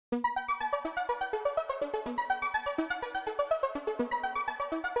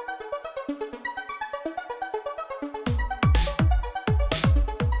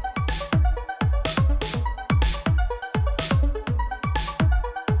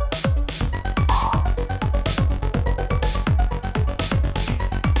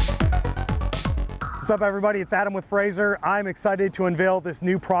What's up, everybody? It's Adam with Frazer. I'm excited to unveil this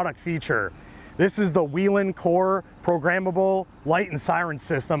new product feature. This is the Whelen Core programmable light and siren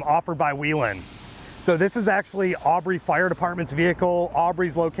system offered by Whelen. So this is actually Aubrey Fire Department's vehicle.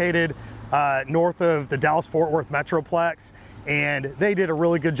 Aubrey's located north of the Dallas-Fort Worth Metroplex, and they did a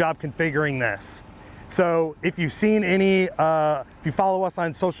really good job configuring this. So if you've seen any, if you follow us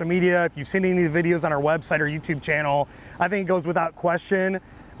on social media, if you've seen any of the videos on our website or YouTube channel, I think it goes without question,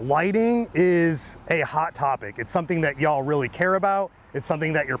 lighting is a hot topic. It's something that y'all really care about. It's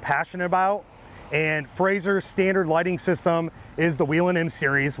something that you're passionate about. And Frazer's standard lighting system is the Whelen M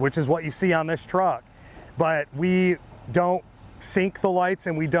series, which is what you see on this truck. But we don't sync the lights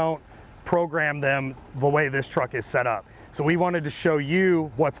and we don't program them the way this truck is set up. So we wanted to show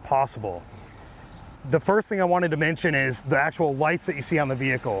you what's possible. The first thing I wanted to mention is the actual lights that you see on the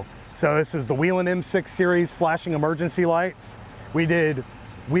vehicle. So this is the Whelen M6 series flashing emergency lights. We did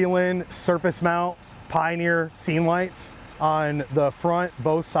Whelen surface mount Pioneer scene lights on the front,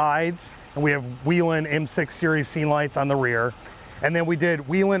 both sides. And we have Whelen M6 series scene lights on the rear. And then we did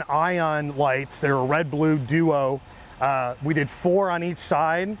Whelen Ion lights. They're a red-blue duo. We did 4 on each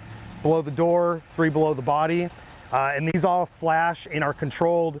side, below the door, 3 below the body. And these all flash and are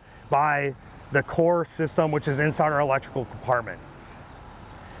controlled by the core system, which is inside our electrical compartment.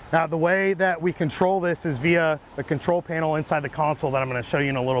 Now, the way that we control this is via the control panel inside the console that I'm going to show you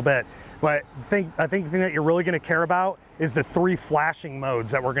in a little bit. But I think the thing that you're really going to care about is the 3 flashing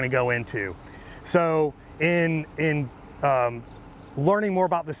modes that we're going to go into. So in learning more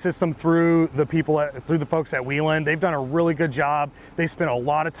about the system through the folks at Whelen, they've done a really good job. They spent a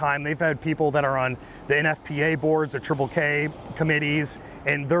lot of time. They've had people that are on the NFPA boards, the Triple K committees,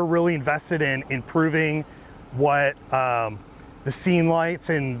 and they're really invested in improving what the scene lights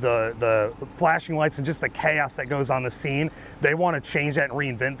and the flashing lights and just the chaos that goes on the scene. They want to change that and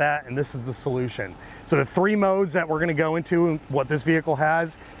reinvent that, and this is the solution. So the 3 modes that we're going to go into and what this vehicle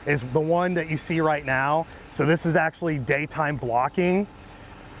has is the one that you see right now. So this is actually daytime blocking.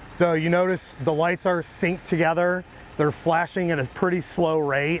 So you notice the lights are synced together. They're flashing at a pretty slow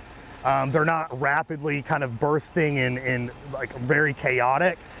rate. They're not rapidly kind of bursting and like very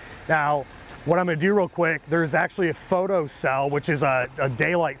chaotic. Now, what I'm going to do real quick, there's actually a photo cell, which is a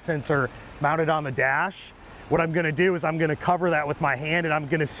daylight sensor mounted on the dash. What I'm going to do is I'm going to cover that with my hand, and I'm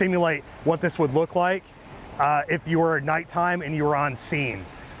going to simulate what this would look like if you were at nighttime and you were on scene.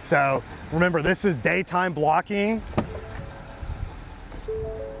 So remember, this is daytime blocking.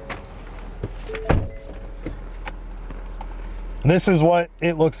 This is what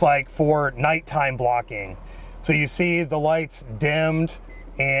it looks like for nighttime blocking. So you see the lights dimmed,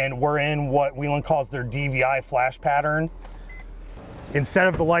 and we're in what Whelen calls their DVI flash pattern. Instead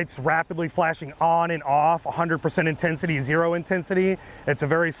of the lights rapidly flashing on and off, 100% intensity, 0 intensity, it's a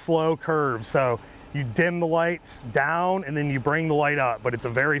very slow curve. So you dim the lights down and then you bring the light up, but it's a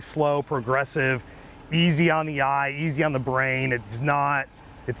very slow, progressive, easy on the eye, easy on the brain. It's not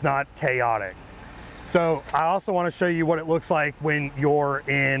chaotic. So I also want to show you what it looks like when you're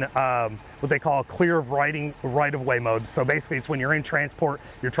in what they call clear of right-of-way mode. So basically it's when you're in transport,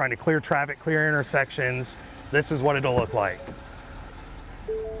 you're trying to clear traffic, clear intersections. This is what it'll look like.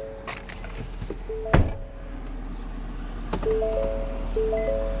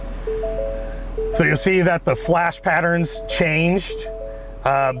 So you'll see that the flash patterns changed.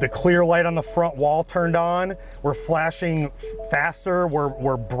 The clear light on the front wall turned on. We're flashing faster,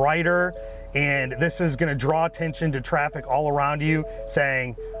 we're brighter, and this is going to draw attention to traffic all around you,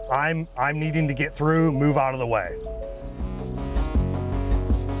 saying, I'm needing to get through, move out of the way.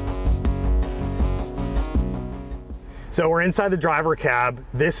 So we're inside the driver cab.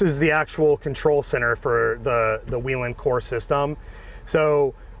 This is the actual control center for the Whelen Core system.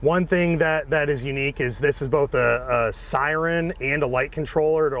 So one thing that is unique is this is both a siren and a light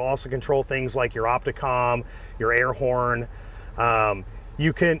controller. It'll also control things like your Opticom, your air horn.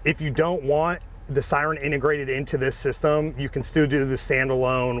 You can, if you don't want the siren integrated into this system, you can still do the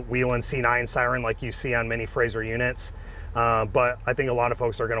standalone Whelen C9 siren like you see on many Frazer units. But I think a lot of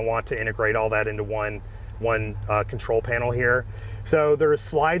folks are going to want to integrate all that into one control panel here. So there's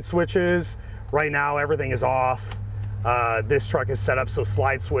slide switches. Right now everything is off. This truck is set up so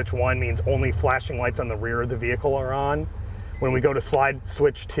slide switch 1 means only flashing lights on the rear of the vehicle are on. When we go to slide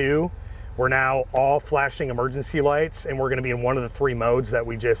switch 2, we're now all flashing emergency lights, and we're going to be in one of the 3 modes that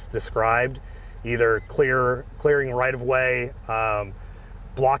we just described, either clearing right of way,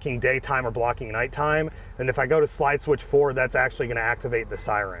 blocking daytime or blocking nighttime. And if I go to slide switch 4, that's actually going to activate the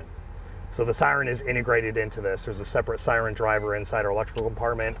siren. So the siren is integrated into this. There's a separate siren driver inside our electrical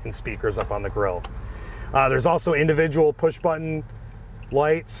compartment and speakers up on the grill. There's also individual push button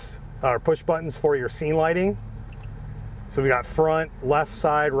lights push buttons for your scene lighting. So we got front, left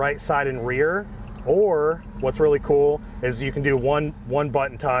side, right side, and rear. Or what's really cool is you can do one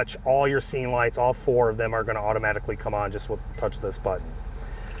button touch. All your scene lights, all 4 of them are going to automatically come on just with touch this button.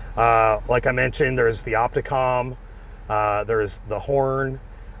 Like I mentioned, there's the Opticom, there's the horn.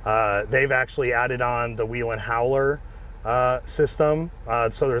 They've actually added on the Whelen Howler system.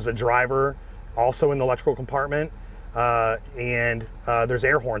 So there's a driver also in the electrical compartment, and there's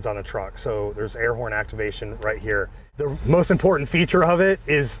air horns on the truck. So there's air horn activation right here. The most important feature of it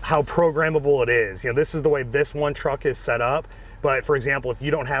is how programmable it is. You know, this is the way this one truck is set up. But for example, if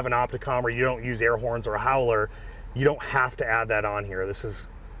you don't have an Opticom or you don't use air horns or a howler, you don't have to add that on here. This is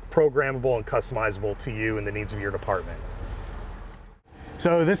programmable and customizable to you and the needs of your department.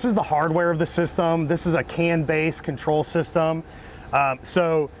 So this is the hardware of the system. This is a CAN-based control system.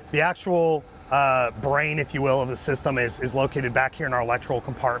 So the actual brain, if you will, of the system is located back here in our electrical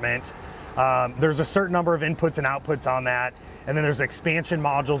compartment. There's a certain number of inputs and outputs on that, and then there's expansion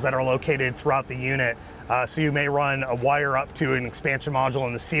modules that are located throughout the unit. So you may run a wire up to an expansion module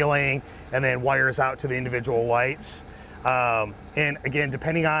in the ceiling, and then wires out to the individual lights. And again,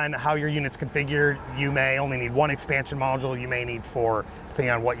 depending on how your unit's configured, you may only need 1 expansion module, you may need 4,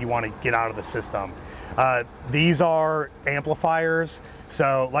 depending on what you want to get out of the system. These are amplifiers.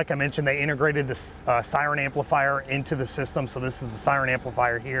 So like I mentioned, they integrated this siren amplifier into the system. So this is the siren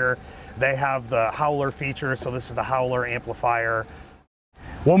amplifier here. They have the howler feature. So this is the howler amplifier.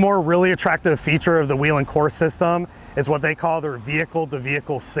 One more really attractive feature of the Whelen Core system is what they call their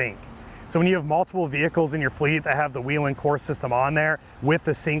vehicle-to-vehicle sync. So when you have multiple vehicles in your fleet that have the Whelen Core system on there with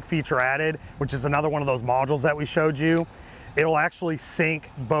the sync feature added, which is another one of those modules that we showed you, it'll actually sync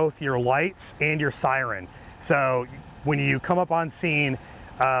both your lights and your siren. So when you come up on scene,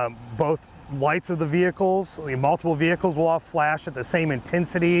 both lights of the vehicles, the multiple vehicles will all flash at the same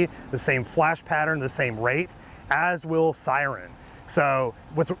intensity, the same flash pattern, the same rate, as will siren. So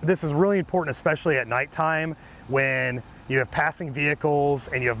this is really important, especially at nighttime when you have passing vehicles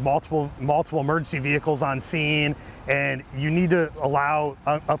and you have multiple emergency vehicles on scene, and you need to allow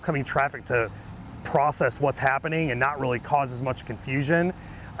upcoming traffic to process what's happening and not really cause as much confusion.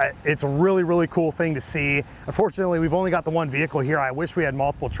 It's a really, really cool thing to see. Unfortunately, we've only got the 1 vehicle here. I wish we had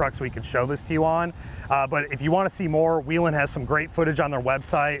multiple trucks we could show this to you on. But if you want to see more, Whelen has some great footage on their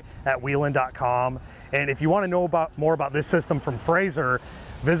website at whelen.com. And if you want to know more about this system from Frazer,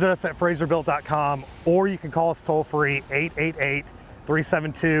 visit us at frazerbilt.com, or you can call us toll free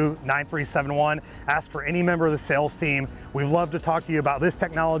 888-372-9371. Ask for any member of the sales team. We'd love to talk to you about this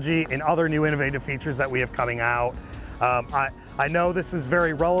technology and other new innovative features that we have coming out. I know this is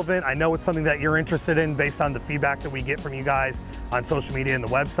very relevant. I know it's something that you're interested in based on the feedback that we get from you guys on social media and the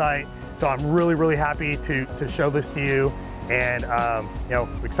website. So I'm really, really happy to show this to you, and you know,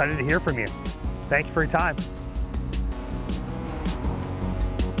 excited to hear from you. Thank you for your time.